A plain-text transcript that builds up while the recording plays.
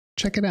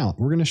Check it out.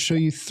 We're going to show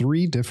you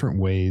 3 different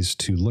ways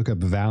to look up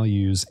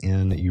values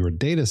in your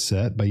data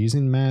set by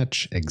using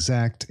match,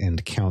 exact,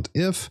 and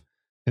COUNTIF.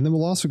 And then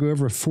we'll also go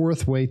over a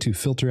 4th way to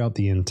filter out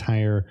the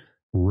entire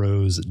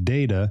row's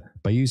data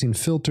by using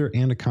filter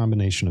and a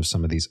combination of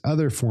some of these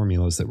other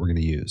formulas that we're going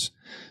to use.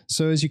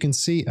 So as you can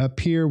see up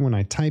here, when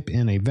I type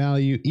in a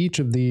value, each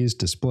of these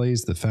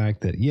displays the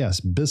fact that yes,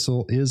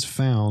 Bissell is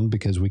found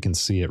because we can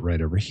see it right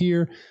over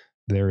here.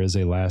 There is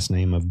a last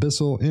name of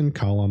Bissell in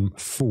column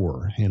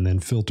 4, and then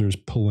filters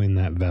pulling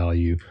that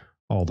value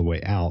all the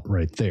way out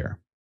right there.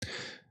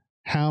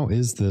 How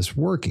is this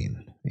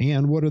working?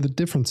 And what are the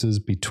differences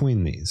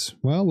between these?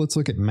 Well, let's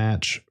look at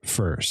match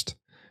first.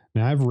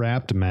 Now I've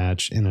wrapped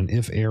match in an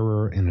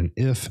IFERROR and an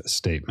if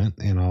statement,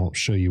 and I'll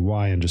show you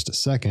why in just a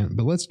second,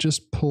 but let's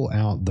just pull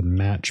out the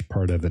match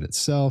part of it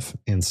itself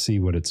and see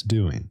what it's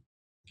doing.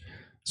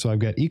 So I've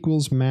got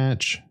equals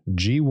match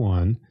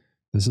G1.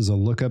 This is a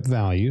lookup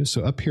value.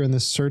 So up here in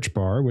this search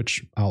bar,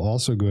 which I'll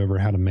also go over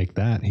how to make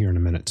that here in a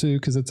minute too,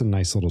 because it's a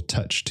nice little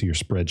touch to your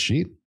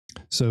spreadsheet.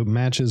 So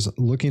match is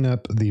looking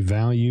up the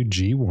value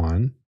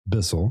G1,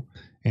 Bissell,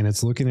 and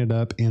it's looking it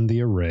up in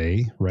the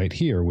array right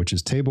here, which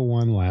is table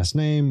 1 last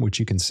name, which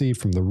you can see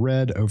from the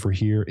red over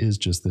here is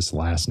just this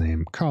last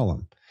name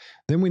column.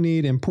 Then we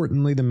need,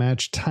 importantly, the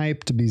match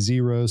type to be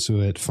 0, so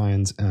it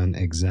finds an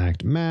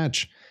exact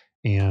match.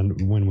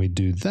 And when we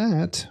do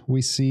that,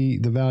 we see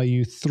the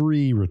value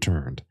 3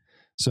 returned.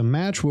 So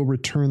match will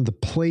return the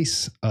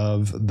place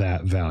of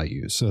that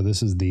value. So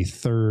this is the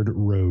 3rd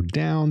row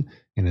down,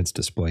 and it's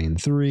displaying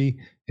 3.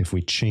 If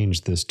we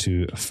change this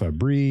to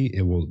Fabry,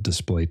 it will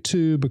display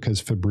 2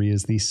 because Fabry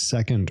is the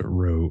 2nd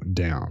row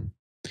down.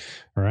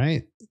 All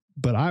right,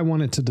 but I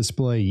want it to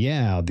display,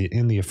 yeah,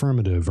 in the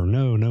affirmative, or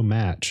no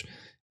match.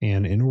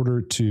 And in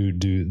order to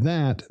do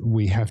that,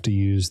 we have to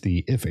use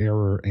the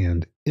IFERROR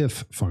and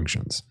if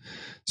functions.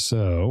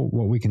 So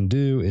what we can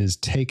do is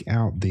take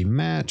out the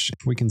match.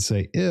 We can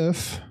say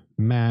if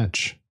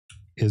match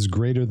is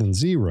greater than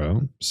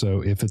 0.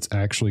 So if it's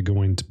actually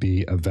going to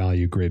be a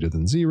value greater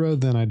than 0,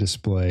 then I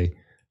display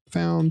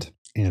found,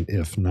 and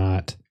if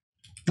not,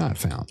 not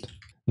found.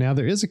 Now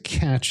there is a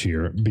catch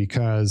here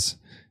because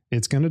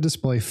it's going to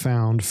display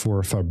found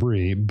for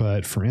Fabry,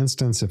 but for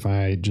instance, if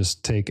I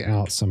just take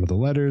out some of the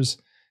letters,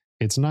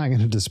 it's not going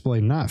to display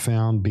not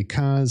found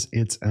because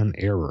it's an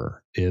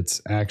error.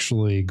 It's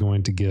actually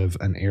going to give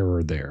an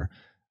error there.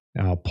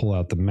 I'll pull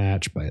out the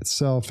match by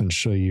itself and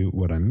show you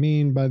what I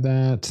mean by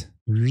that.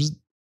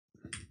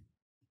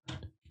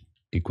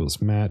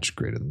 Equals match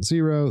greater than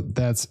 0.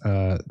 That's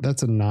a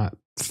not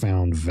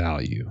found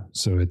value.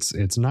 So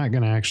it's not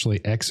going to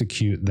actually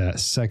execute that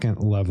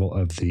 2nd level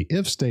of the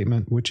if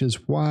statement, which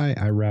is why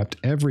I wrapped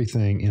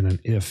everything in an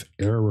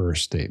IFERROR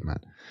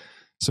statement.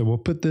 So we'll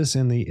put this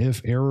in the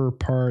IFERROR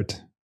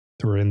part,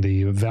 or in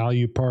the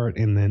value part,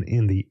 and then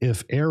in the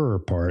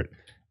IFERROR part,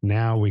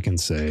 now we can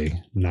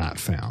say not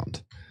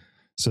found.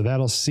 So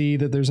that'll see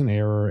that there's an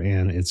error,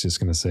 and it's just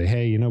going to say,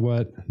 hey, you know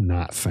what?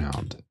 Not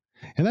found.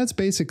 And that's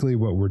basically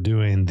what we're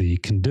doing, the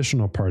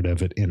conditional part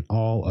of it in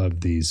all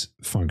of these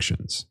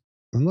functions.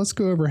 And let's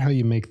go over how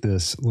you make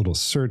this little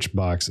search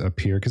box up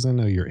here, because I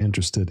know you're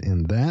interested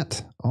in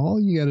that. All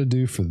you got to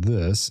do for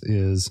this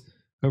is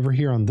over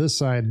here on this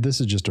side, this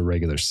is just a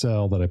regular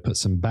cell that I put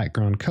some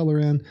background color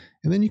in,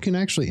 and then you can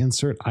actually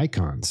insert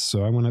icons.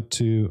 So I went up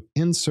to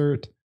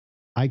insert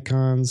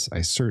icons. I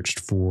searched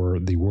for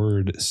the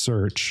word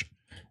search,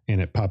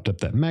 and it popped up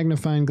that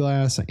magnifying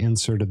glass. I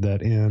inserted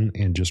that in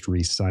and just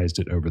resized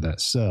it over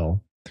that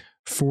cell.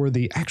 For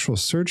the actual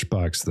search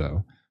box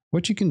though,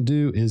 what you can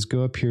do is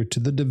go up here to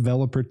the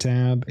developer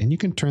tab, and you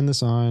can turn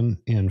this on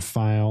in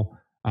file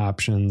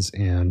options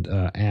and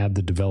add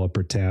the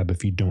developer tab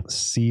if you don't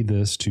see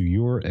this to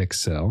your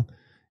Excel.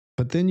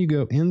 But then you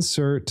go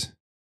insert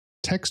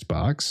text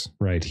box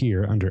right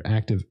here under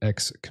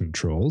ActiveX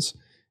controls,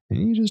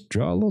 and you just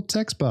draw a little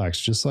text box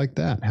just like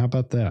that. How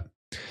about that?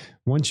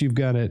 Once you've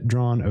got it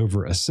drawn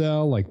over a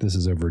cell, like this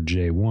is over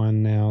J1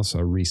 now, so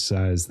I'll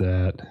resize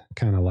that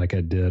kind of like I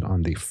did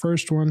on the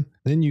first one.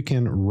 Then you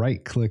can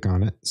right click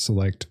on it,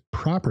 select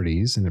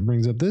properties, and it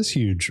brings up this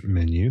huge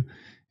menu.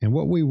 And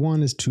what we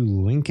want is to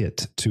link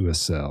it to a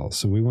cell.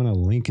 So we want to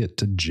link it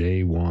to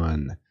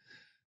J1.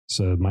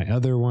 So my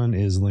other one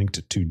is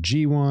linked to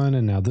G1,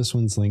 and now this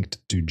one's linked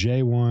to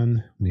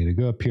J1. We need to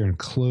go up here and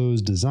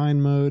close design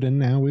mode, and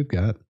now we've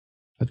got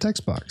a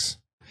text box.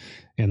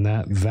 And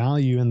that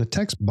value in the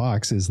text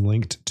box is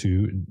linked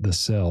to the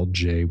cell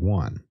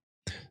J1.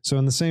 So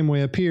in the same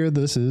way up here,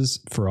 this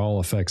is, for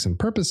all effects and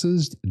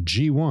purposes,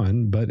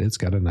 G1, but it's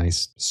got a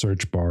nice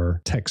search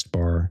bar, text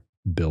bar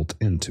built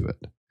into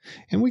it.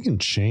 And we can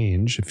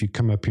change, if you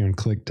come up here and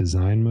click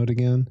design mode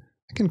again,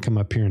 I can come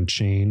up here and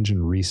change and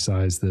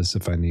resize this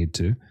if I need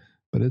to,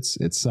 but it's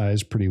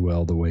sized pretty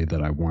well the way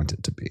that I want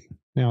it to be.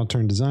 Now I'll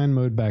turn design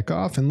mode back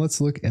off, and let's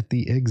look at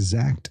the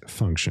exact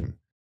function.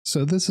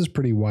 So this is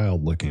pretty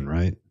wild looking,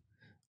 right?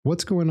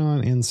 What's going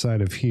on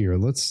inside of here?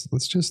 Let's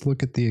just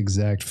look at the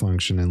exact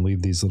function and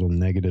leave these little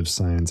negative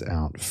signs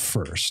out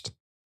first.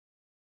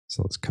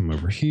 So let's come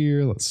over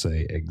here. Let's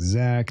say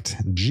exact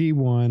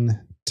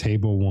G1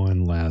 table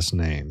 1 last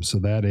name. So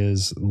that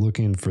is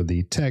looking for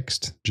the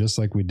text, just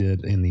like we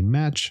did in the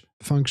match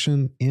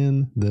function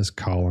in this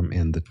column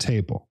in the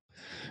table.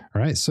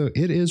 All right, so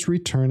it is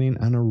returning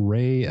an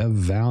array of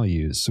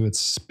values. So it's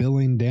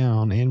spilling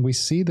down, and we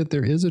see that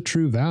there is a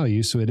true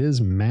value, so it is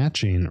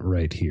matching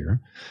right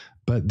here.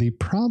 But the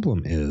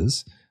problem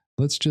is,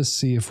 let's just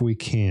see if we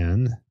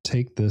can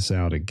take this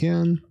out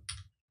again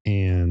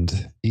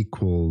and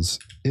equals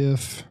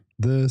if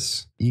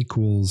this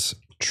equals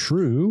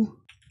true,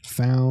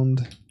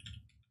 found,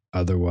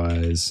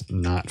 otherwise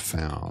not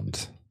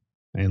found.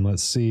 And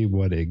let's see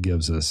what it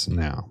gives us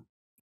now.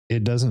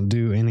 It doesn't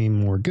do any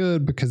more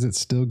good because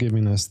it's still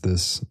giving us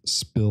this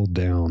spilled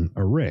down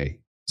array.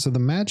 So the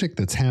magic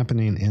that's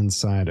happening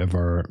inside of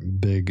our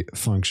big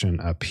function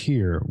up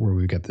here, where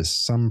we've got this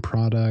sum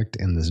product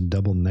and this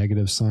double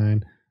negative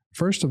sign,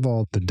 first of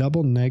all, the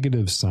double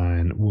negative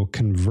sign will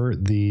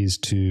convert these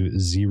to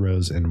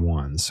zeros and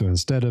ones. So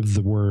instead of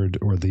the word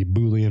or the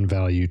Boolean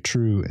value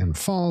true and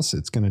false,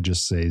 it's going to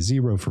just say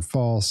 0 for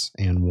false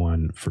and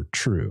 1 for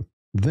true.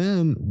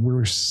 Then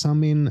we're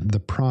summing the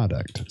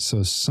product.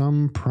 So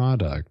sum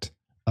product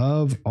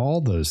of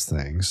all those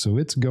things. So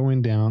it's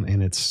going down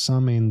and it's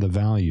summing the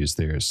values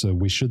there. So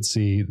we should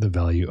see the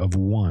value of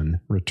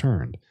 1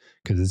 returned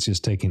because it's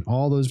just taking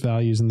all those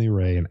values in the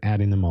array and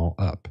adding them all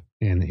up.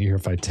 And here,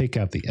 if I take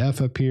out the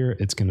F up here,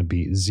 it's going to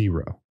be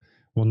 0.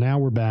 Well, now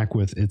we're back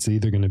with it's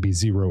either going to be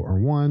 0 or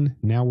 1.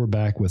 Now we're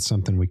back with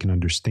something we can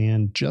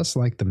understand, just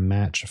like the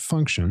match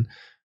function,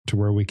 to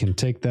where we can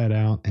take that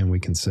out and we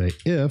can say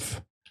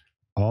if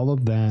all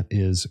of that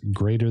is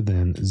greater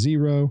than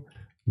 0,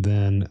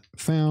 then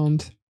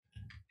found,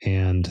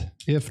 and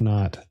if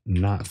not,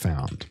 not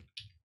found.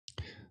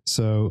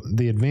 So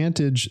the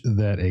advantage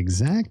that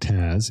exact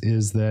has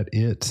is that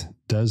it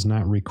does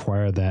not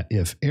require that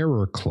if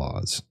error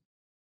clause.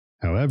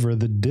 However,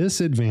 the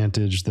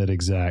disadvantage that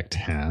exact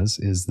has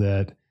is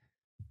that,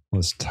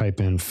 let's type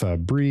in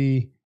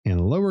Fabry in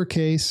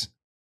lowercase,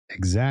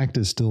 exact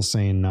is still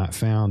saying not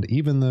found,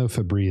 even though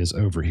Fabry is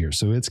over here.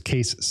 So it's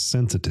case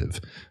sensitive,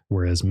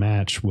 whereas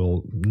match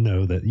will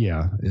know that,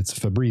 yeah, it's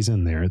Fabry's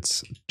in there.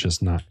 It's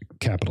just not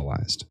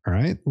capitalized. All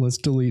right, let's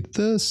delete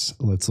this.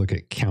 Let's look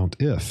at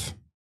COUNTIF.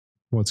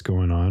 What's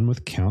going on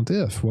with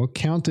COUNTIF? Well,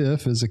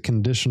 COUNTIF is a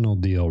conditional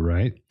deal,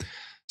 right?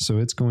 So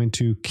it's going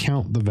to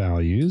count the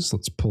values.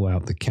 Let's pull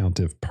out the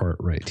COUNTIF part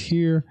right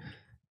here.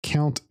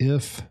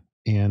 COUNTIF,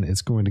 and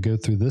it's going to go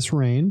through this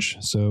range.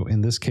 So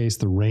in this case,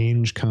 the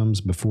range comes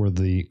before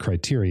the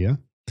criteria.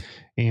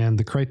 And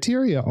the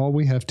criteria, all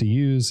we have to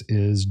use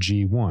is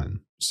G1.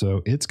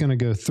 So it's going to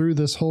go through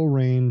this whole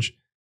range,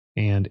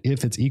 and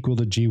if it's equal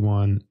to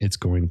G1, it's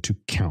going to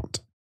count.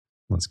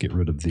 Let's get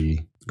rid of the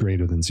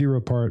greater than 0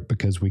 part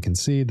because we can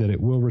see that it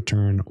will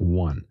return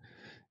 1.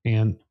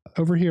 And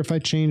over here, if I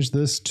change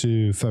this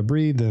to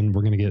Fabry, then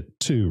we're going to get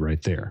 2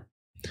 right there.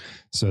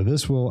 So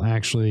this will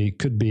actually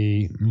could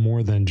be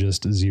more than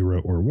just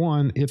 0 or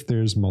 1 if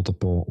there's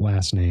multiple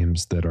last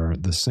names that are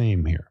the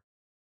same here.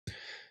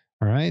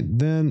 All right,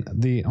 then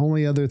the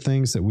only other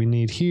things that we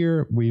need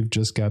here, we've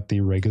just got the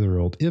regular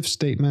old if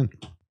statement.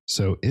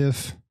 So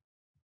if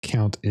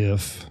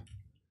COUNTIF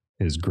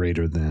is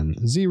greater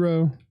than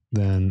 0,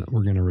 then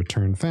we're going to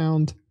return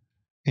found,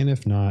 and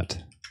if not,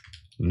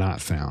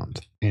 not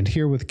found. And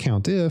here with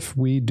COUNTIF,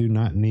 we do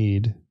not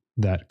need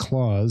that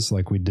clause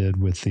like we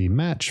did with the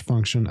match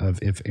function of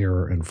if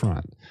error in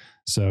front.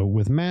 So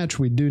with match,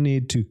 we do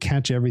need to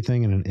catch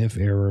everything in an if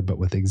error, but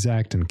with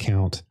exact and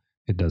count,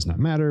 it does not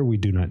matter. We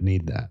do not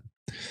need that.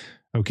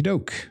 Okie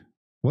doke.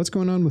 What's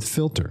going on with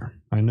filter?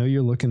 I know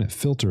you're looking at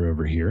filter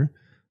over here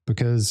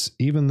because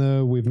even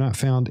though we've not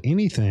found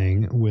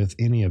anything with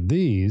any of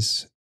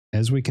these,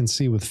 as we can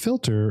see with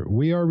filter,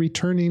 we are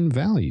returning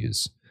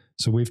values.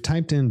 So we've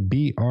typed in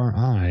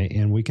BRI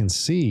and we can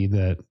see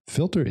that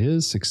filter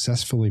is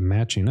successfully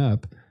matching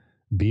up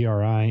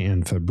BRI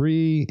and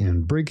Fabry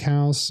and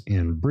Brighouse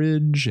and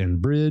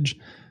bridge.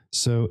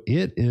 So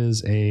it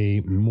is a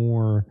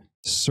more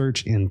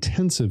search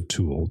intensive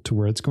tool to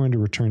where it's going to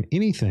return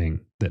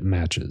anything that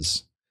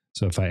matches.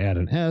 So if I add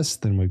an S,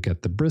 then we've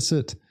got the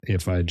Brisset.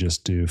 If I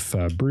just do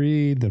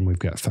Fabry, then we've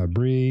got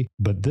Fabry.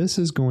 But this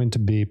is going to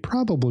be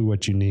probably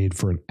what you need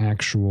for an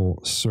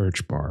actual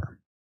search bar.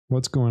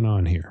 What's going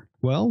on here?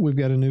 Well, we've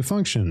got a new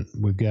function.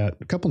 We've got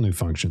a couple new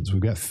functions.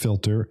 We've got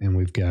filter and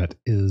we've got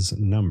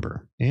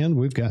isNumber. And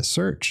we've got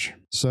search.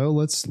 So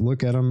let's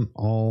look at them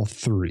all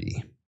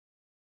three.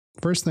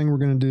 First thing we're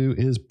going to do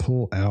is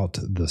pull out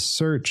the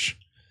search.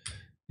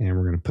 And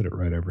we're going to put it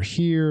right over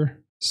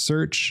here.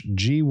 Search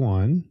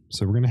G1.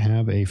 So we're going to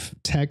have a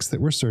text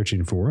that we're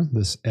searching for,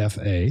 this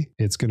FA.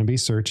 It's going to be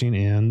searching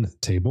in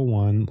table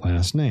 1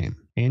 last name.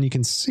 And you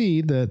can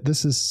see that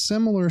this is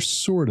similar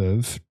sort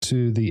of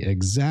to the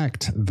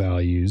exact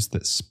values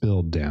that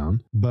spilled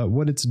down. But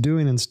what it's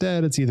doing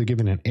instead, it's either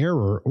giving an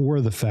error or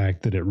the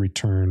fact that it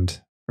returned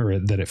or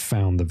that it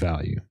found the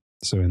value.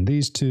 So in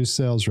these two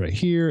cells right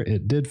here,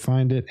 it did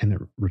find it and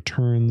it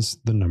returns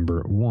the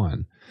number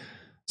 1.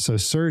 So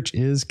search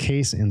is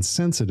case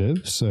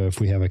insensitive. So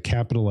if we have a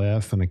capital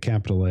F and a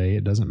capital A,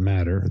 it doesn't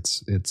matter.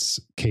 It's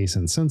case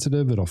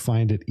insensitive. It'll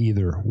find it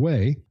either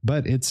way,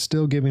 but it's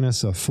still giving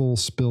us a full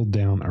spilled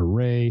down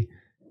array,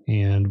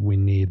 and we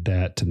need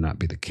that to not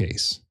be the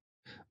case.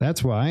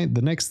 That's why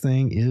the next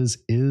thing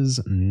is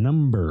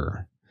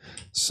number.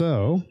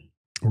 So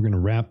we're going to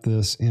wrap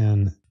this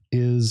in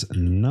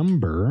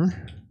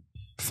isNumber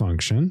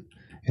function.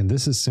 And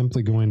this is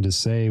simply going to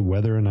say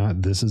whether or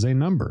not this is a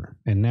number.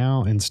 And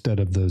now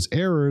instead of those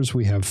errors,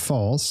 we have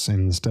false.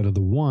 And instead of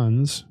the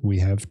ones, we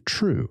have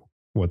true.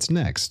 What's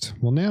next?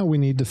 Well, now we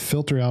need to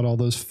filter out all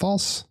those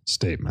false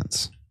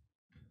statements.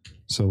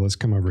 So let's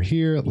come over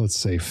here. Let's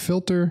say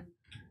filter.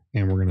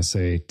 And we're going to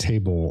say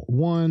table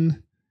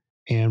 1.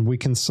 And we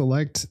can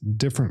select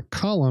different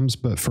columns.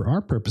 But for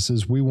our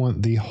purposes, we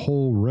want the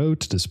whole row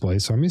to display.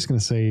 So I'm just going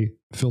to say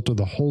filter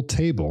the whole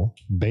table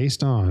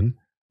based on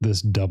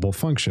this double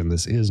function,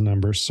 this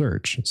isNumber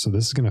search. So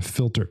this is going to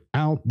filter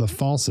out the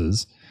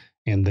falses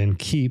and then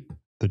keep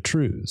the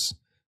trues.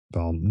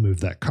 I'll move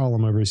that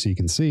column over so you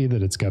can see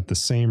that it's got the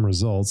same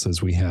results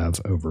as we have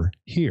over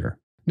here.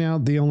 Now,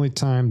 the only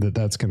time that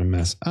that's going to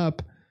mess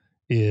up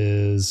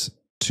is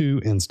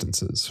 2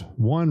 instances.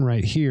 One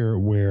right here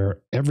where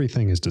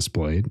everything is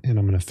displayed, and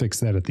I'm going to fix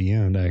that at the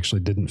end. I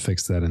actually didn't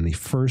fix that in the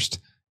first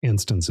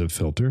instance of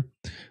filter.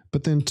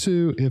 But then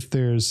 2, if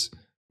there's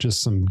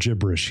just some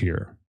gibberish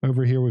here.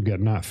 Over here, we've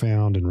got not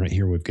found, and right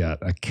here, we've got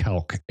a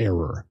calc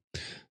error.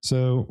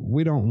 So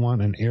we don't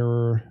want an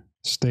error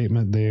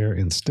statement there.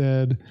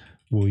 Instead,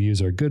 we'll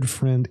use our good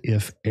friend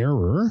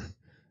IFERROR,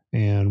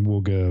 and we'll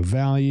go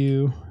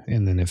value,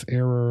 and then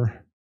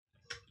IFERROR,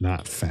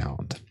 not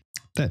found.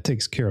 That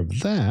takes care of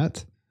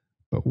that.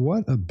 But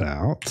what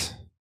about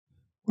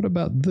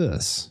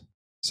this?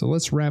 So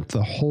let's wrap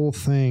the whole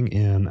thing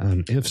in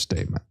an if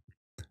statement.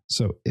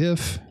 So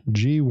if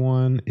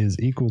G1 is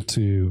equal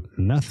to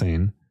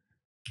nothing,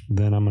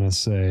 then I'm going to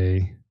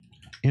say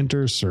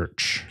enter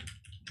search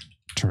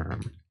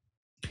term.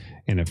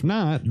 And if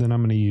not, then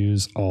I'm going to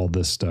use all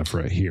this stuff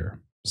right here.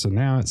 So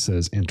now it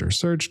says enter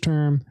search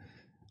term.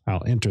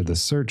 I'll enter the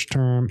search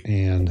term,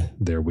 and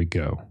there we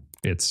go.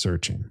 It's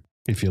searching.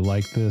 If you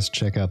like this,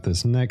 check out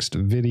this next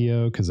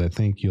video because I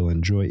think you'll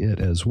enjoy it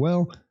as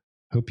well.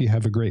 Hope you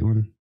have a great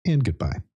one, and goodbye.